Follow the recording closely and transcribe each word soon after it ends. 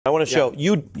I want to show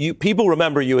you. People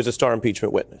remember you as a star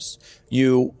impeachment witness.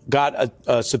 You got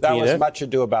a subpoena. That was much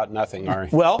ado about nothing, Ari.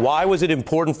 Well, why was it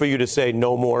important for you to say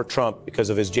no more Trump because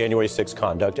of his January 6th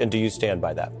conduct, and do you stand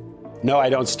by that? No, I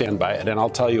don't stand by it, and I'll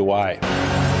tell you why.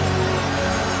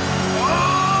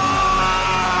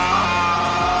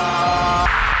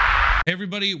 Hey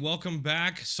everybody, welcome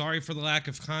back. Sorry for the lack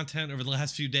of content over the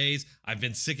last few days. I've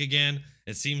been sick again.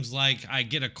 It seems like I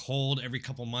get a cold every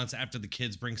couple months after the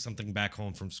kids bring something back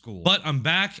home from school. But I'm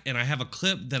back and I have a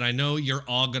clip that I know you're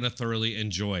all gonna thoroughly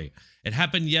enjoy. It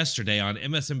happened yesterday on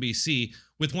MSNBC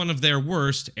with one of their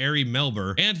worst, Ari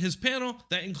Melber, and his panel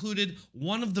that included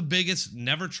one of the biggest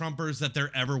never-Trumpers that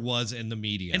there ever was in the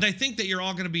media. And I think that you're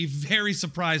all gonna be very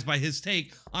surprised by his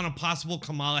take on a possible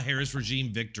Kamala Harris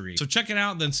regime victory. So check it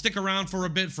out, then stick around for a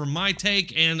bit for my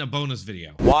take and a bonus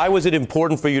video. Why was it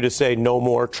important for you to say no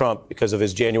more Trump because of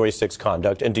his January 6th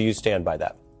conduct, and do you stand by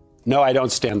that? No, I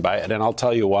don't stand by it, and I'll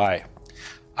tell you why.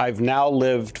 I've now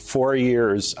lived 4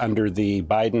 years under the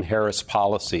Biden-Harris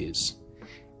policies,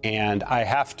 and I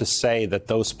have to say that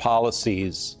those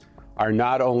policies are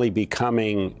not only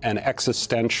becoming an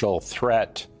existential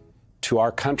threat to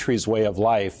our country's way of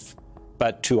life,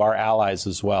 but to our allies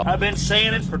as well. I've been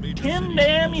saying it for 10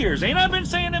 damn years. Ain't I been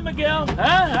saying it, Miguel?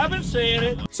 Huh? I've been saying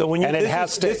it. So when you, and it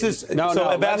has to.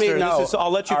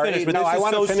 I'll let you finish, but this is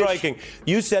so striking.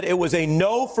 You said it was a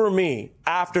no for me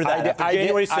after that, after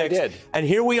January 6th. I did. And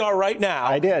here we are right now.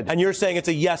 I did. And you're saying it's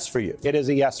a yes for you. It is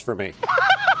a yes for me.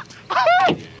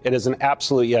 It is an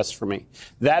absolute yes for me.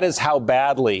 That is how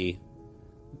badly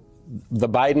the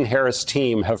Biden-Harris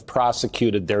team have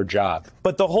prosecuted their job.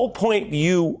 But the whole point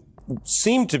you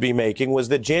seem to be making was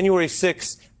that January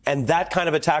 6th and that kind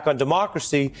of attack on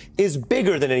democracy is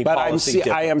bigger than any policy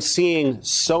difference. I am seeing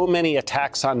so many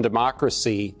attacks on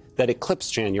democracy that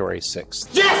eclipse January 6th.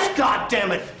 Yes,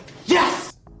 goddammit!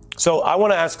 Yes! So I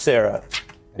want to ask Sarah.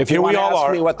 If you want to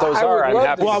ask me what those are, I'm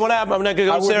happy. Well, I'm going to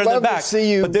go Sarah in the back. See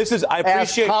you but this is, I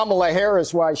appreciate Kamala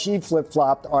Harris why she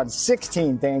flip-flopped on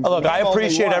 16 things. Look, I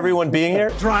appreciate everyone being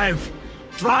here. Drive!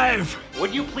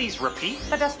 Would you please repeat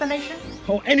the destination?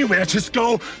 Oh, anywhere, just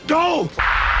go!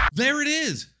 There it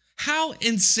is. How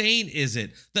insane is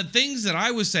it that things that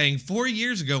I was saying 4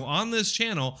 years ago on this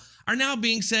channel are now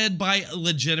being said by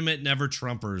legitimate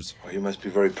never-Trumpers? Well, you must be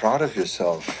very proud of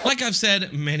yourself. Like I've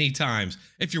said many times,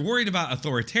 if you're worried about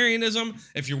authoritarianism,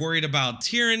 if you're worried about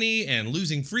tyranny and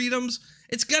losing freedoms,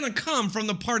 it's gonna come from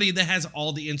the party that has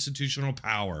all the institutional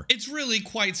power. It's really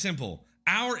quite simple.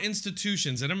 Our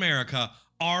institutions in America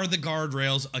are the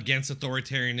guardrails against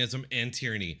authoritarianism and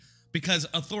tyranny, because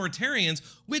authoritarians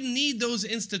would need those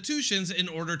institutions in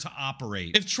order to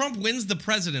operate. If Trump wins the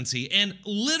presidency and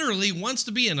literally wants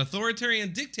to be an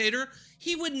authoritarian dictator,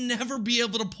 he would never be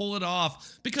able to pull it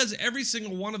off, because every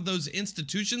single one of those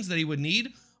institutions that he would need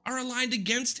are aligned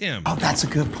against him. Oh, that's a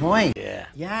good point. Yeah.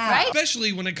 Yeah.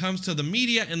 Especially when it comes to the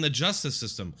media and the justice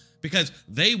system, because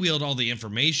they wield all the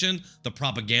information, the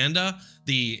propaganda,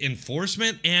 the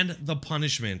enforcement, and the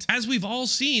punishment. As we've all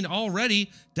seen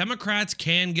already, Democrats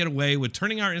can get away with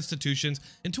turning our institutions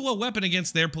into a weapon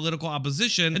against their political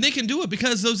opposition, and they can do it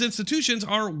because those institutions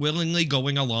are willingly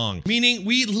going along. Meaning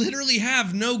we literally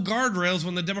have no guardrails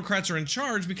when the Democrats are in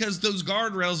charge, because those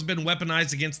guardrails have been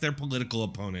weaponized against their political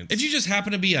opponents. If you just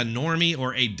happen to be a normie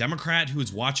or a Democrat who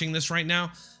is watching this right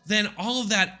now, then all of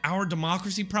that our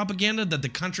democracy propaganda that the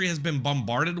country has been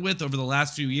bombarded with over the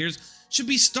last few years should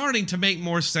be starting to make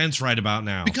more sense right about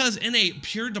now. Because in a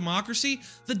pure democracy,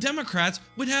 the Democrats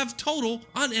would have total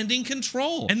unending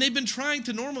control. And they've been trying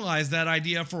to normalize that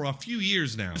idea for a few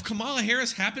years now. If Kamala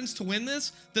Harris happens to win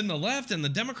this, then the left and the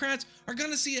Democrats are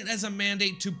gonna see it as a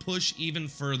mandate to push even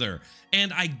further.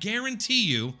 And I guarantee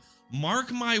you,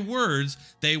 mark my words,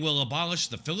 they will abolish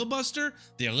the filibuster,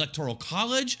 the Electoral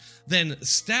College, then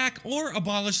stack or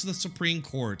abolish the Supreme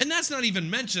Court. And that's not even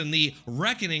mention the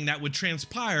reckoning that would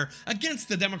transpire against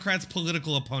the Democrats'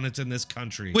 political opponents in this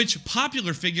country, which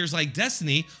popular figures like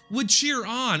Destiny would cheer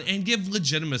on and give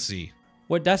legitimacy.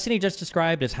 What Destiny just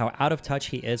described is how out of touch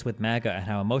he is with MAGA and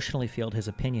how emotionally filled his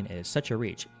opinion is. Such a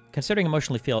reach. Considering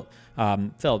emotionally filled,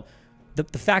 the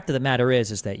fact of the matter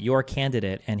is that your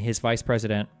candidate and his vice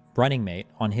president running mate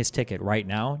on his ticket right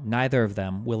now, neither of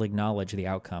them will acknowledge the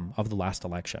outcome of the last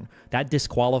election. That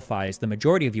disqualifies the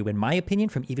majority of you, in my opinion,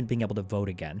 from even being able to vote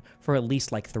again for at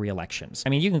least like 3 elections. I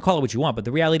mean, you can call it what you want, but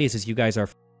the reality is you guys are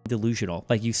delusional.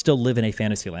 Like, you still live in a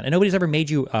fantasy land, and nobody's ever made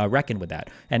you reckon with that,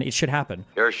 and it should happen.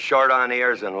 You're short on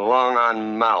ears and long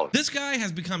on mouth. This guy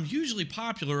has become hugely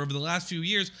popular over the last few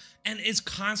years and is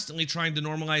constantly trying to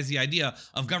normalize the idea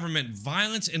of government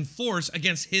violence and force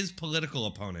against his political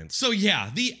opponents. So yeah,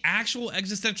 the actual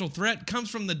existential threat comes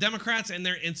from the Democrats and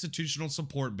their institutional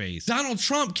support base. Donald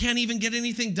Trump can't even get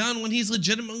anything done when he's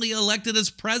legitimately elected as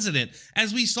president,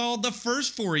 as we saw the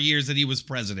first 4 years that he was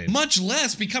president, much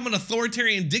less become an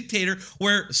authoritarian dictator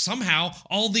where somehow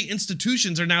all the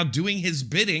institutions are now doing his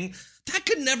bidding. That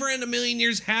could never in a million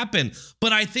years happen,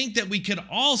 but I think that we could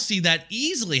all see that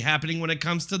easily happening when it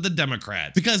comes to the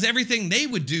Democrats, because everything they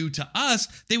would do to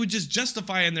us, they would just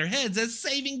justify in their heads as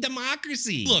saving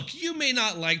democracy. Look, you may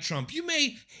not like Trump, you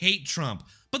may hate Trump,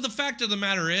 but the fact of the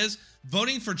matter is,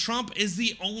 voting for Trump is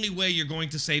the only way you're going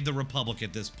to save the republic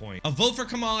at this point. A vote for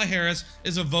Kamala Harris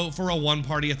is a vote for a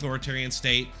one-party authoritarian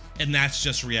state, and that's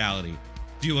just reality.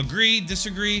 Do you agree,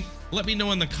 disagree? Let me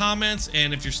know in the comments,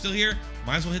 and if you're still here,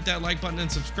 might as well hit that like button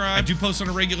and subscribe. I do post on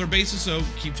a regular basis, so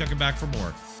keep checking back for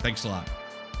more. Thanks a lot.